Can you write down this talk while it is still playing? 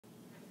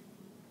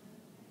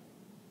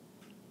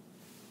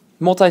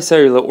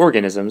Multicellular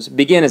organisms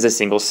begin as a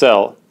single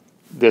cell.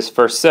 This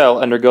first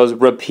cell undergoes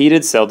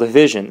repeated cell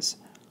divisions.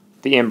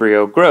 The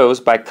embryo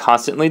grows by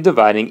constantly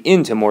dividing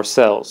into more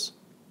cells.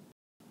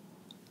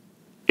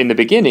 In the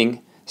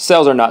beginning,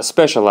 cells are not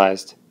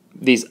specialized.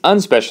 These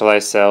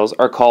unspecialized cells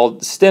are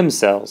called stem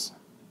cells.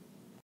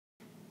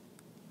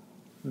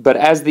 But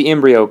as the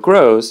embryo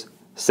grows,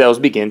 cells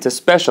begin to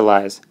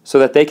specialize so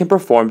that they can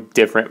perform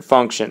different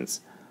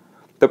functions.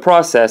 The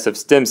process of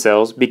stem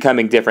cells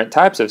becoming different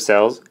types of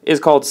cells is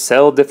called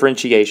cell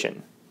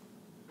differentiation.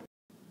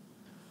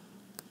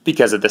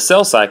 Because of the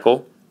cell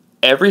cycle,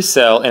 every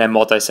cell in a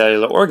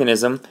multicellular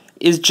organism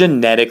is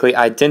genetically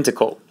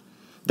identical.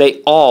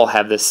 They all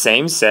have the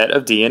same set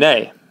of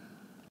DNA.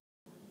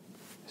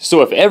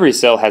 So if every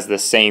cell has the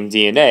same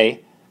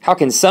DNA, how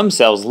can some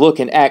cells look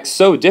and act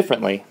so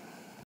differently?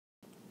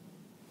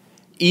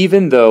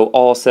 Even though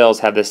all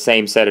cells have the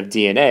same set of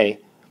DNA,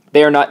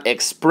 they are not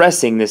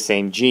expressing the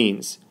same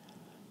genes.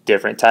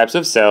 Different types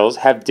of cells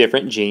have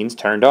different genes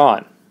turned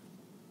on.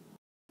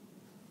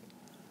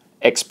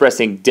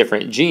 Expressing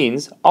different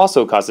genes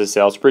also causes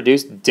cells to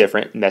produce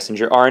different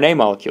messenger RNA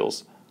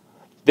molecules.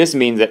 This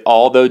means that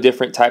although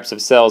different types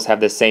of cells have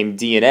the same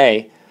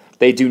DNA,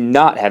 they do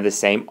not have the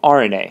same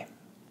RNA.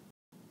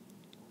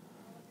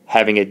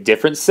 Having a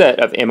different set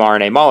of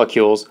mRNA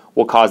molecules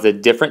will cause the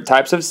different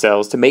types of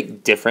cells to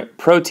make different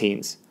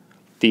proteins.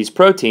 These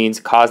proteins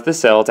cause the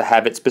cell to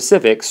have its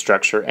specific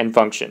structure and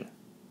function.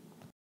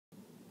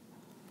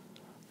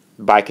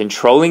 By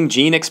controlling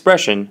gene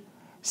expression,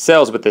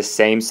 cells with the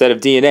same set of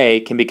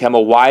DNA can become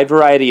a wide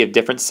variety of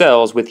different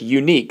cells with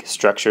unique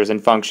structures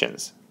and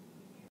functions.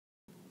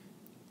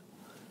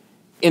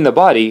 In the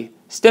body,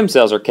 stem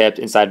cells are kept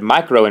inside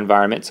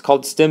microenvironments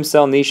called stem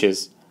cell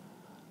niches.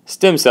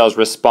 Stem cells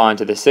respond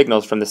to the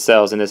signals from the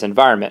cells in this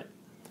environment.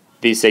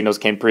 These signals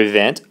can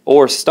prevent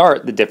or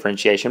start the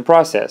differentiation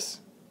process.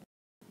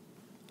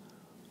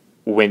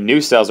 When new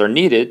cells are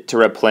needed to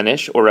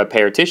replenish or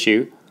repair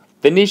tissue,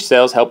 the niche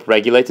cells help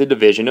regulate the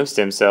division of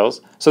stem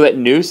cells so that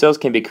new cells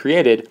can be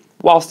created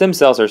while stem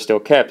cells are still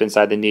kept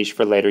inside the niche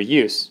for later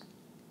use.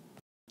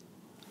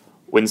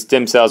 When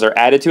stem cells are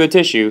added to a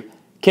tissue,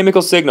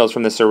 chemical signals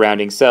from the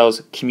surrounding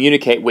cells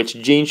communicate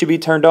which gene should be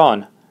turned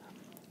on.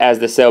 As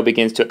the cell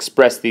begins to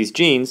express these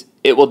genes,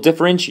 it will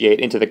differentiate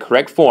into the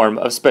correct form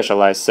of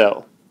specialized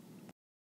cell.